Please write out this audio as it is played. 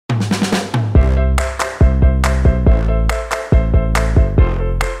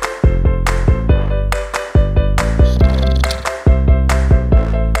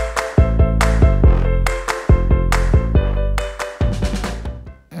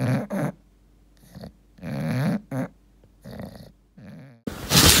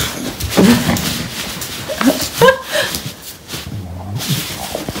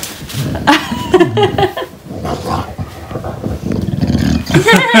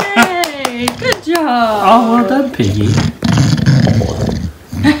Oh, well done, Piggy.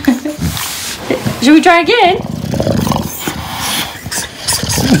 Should we try again?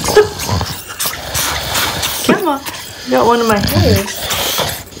 Come on. You got one of my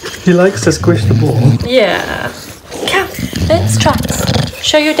hairs. He likes to squish the ball. Yeah. Come, let's try.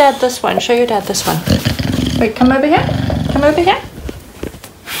 Show your dad this one. Show your dad this one. Wait, come over here. Come over here.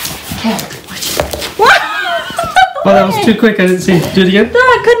 Okay. What? Oh, that was too quick. I didn't see. Do it again. No,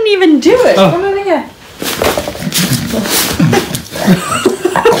 I couldn't even do it. Oh. Come over here.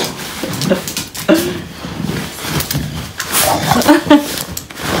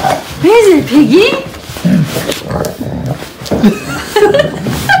 Where is it, Piggy?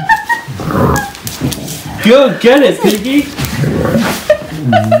 Go get it, Piggy.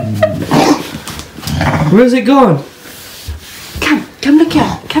 Where's it gone? Come look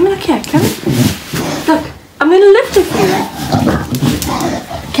here. Come look here. Come. Look, I'm gonna lift it for you.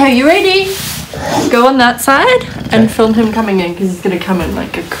 Okay, you ready? Go on that side and film him coming in because he's gonna come in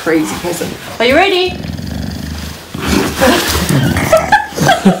like a crazy person. Are you ready?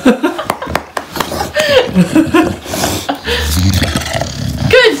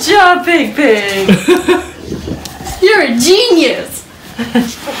 Good job, Big Pig. You're a genius.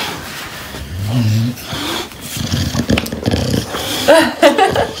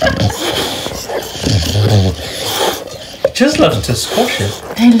 Just loves to squash it.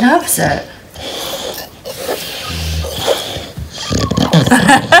 He loves it.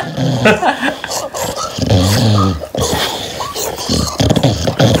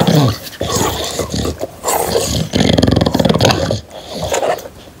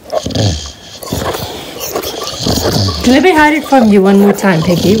 Let me hide it from you one more time,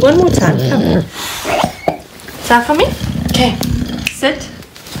 Piggy. One more time. Come here. Start for me? Okay. Sit.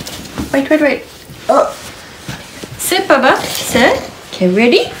 Wait. Oh. Sit, Baba. Sit. Okay,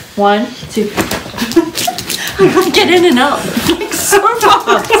 ready? 1, 2. I can't get in and out. Like so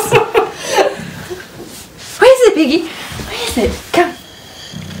fast. Where is it, Piggy? Where is it? Come.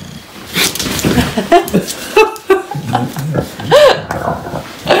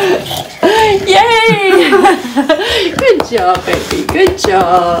 Yay! Good job, baby. Good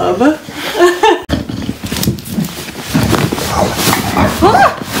job.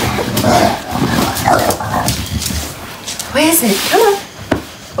 Where is it? Come on.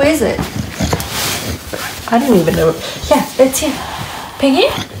 Where is it? I don't even know. Yeah, it's here. Piggy?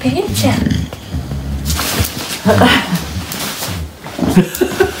 Piggy, it's here.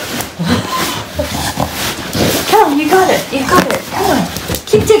 Come on, you got it. You got it. Come on.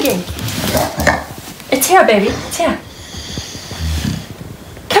 Keep digging. It's here, baby. It's here.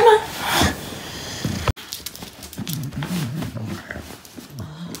 Come on.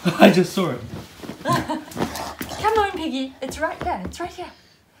 I just saw it. Come on, Piggy. It's right there. It's right here.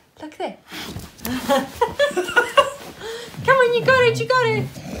 Look there. Come on, you got it. You got it.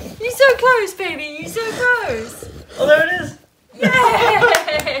 You're so close, baby. You're so close. Oh, there it is. Yay!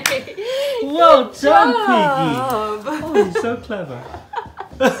 Well Good done, job. Piggy. Oh, you're so clever.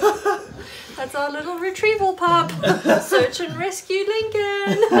 That's our little retrieval pup. Search and rescue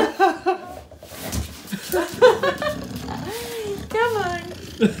Lincoln. Come on.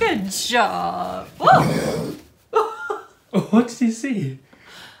 Good job. Whoa. What did you see?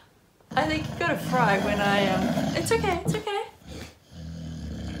 I think you got a fry when I It's okay. It's okay.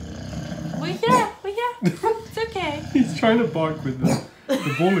 We're here. It's okay. He's trying to bark with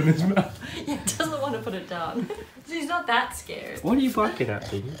the ball in his mouth. Yeah, doesn't want to put it down. He's not that scared. What are you barking at,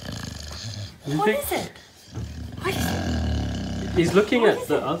 Piggy? What is it? What is it? He's looking at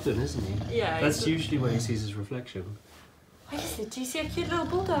the oven, isn't he? Yeah. That's usually where he sees his reflection. What is it? Do you see a cute little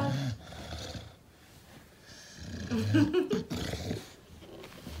bulldog?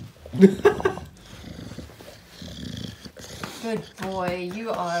 Good boy.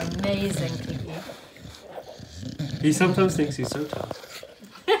 You are amazing, Piggy. He sometimes thinks he's so tough.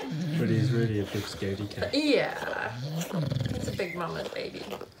 But he's really a big scaredy cat. Yeah. He's a big mama's baby.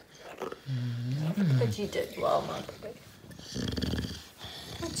 But you did well, Mama.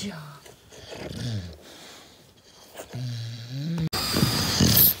 Good job.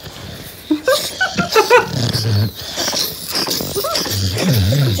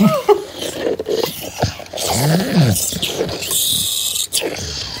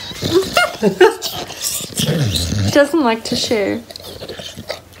 He doesn't like to share.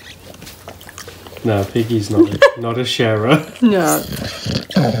 No, Piggy's not a sharer. No.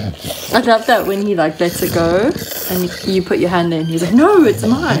 I love that when he like lets it go and you put your hand in, he's like, no, it's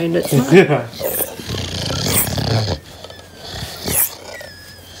mine, it's mine. Yeah.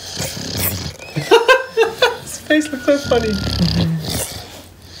 His face looks so funny.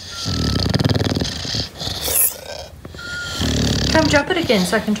 drop it again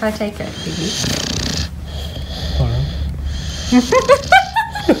so I can try take it, Piggy.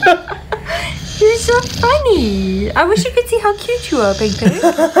 You're so funny. I wish you could see how cute you are, Big Pig.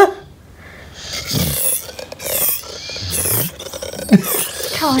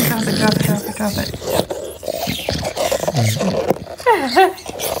 Come on, drop it, drop it, drop it, drop it.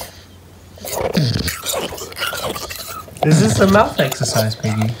 Is this a mouth exercise,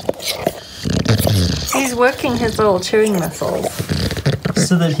 Piggy? He's working his little chewing muscles.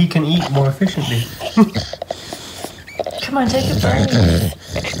 So that he can eat more efficiently. Come on, take a bite.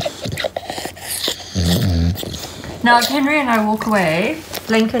 Now, if Henry and I walk away,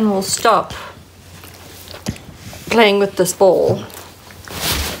 Lincoln will stop playing with this ball.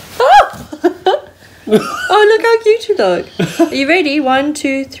 Oh! Oh, look how cute you look. Are you ready? 1,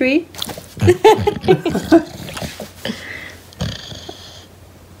 2, 3.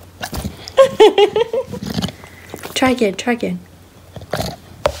 Try again, try again.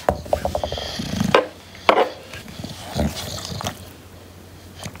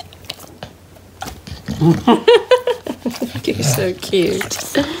 You're so cute.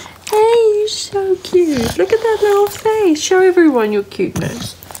 Hey, you're so cute. Look at that little face. Show everyone your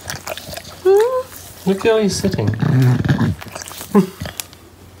cuteness. Look at how he's sitting.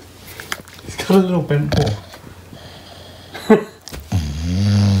 He's got a little bent paw.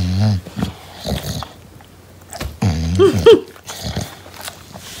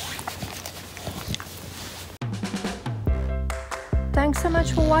 Thanks so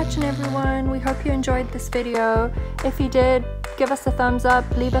much for watching, everyone. We hope you enjoyed this video. If you did, give us a thumbs up,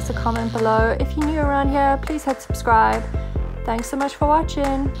 leave us a comment below. If you're new around here, please hit subscribe. Thanks so much for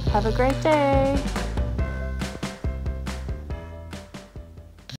watching. Have a great day.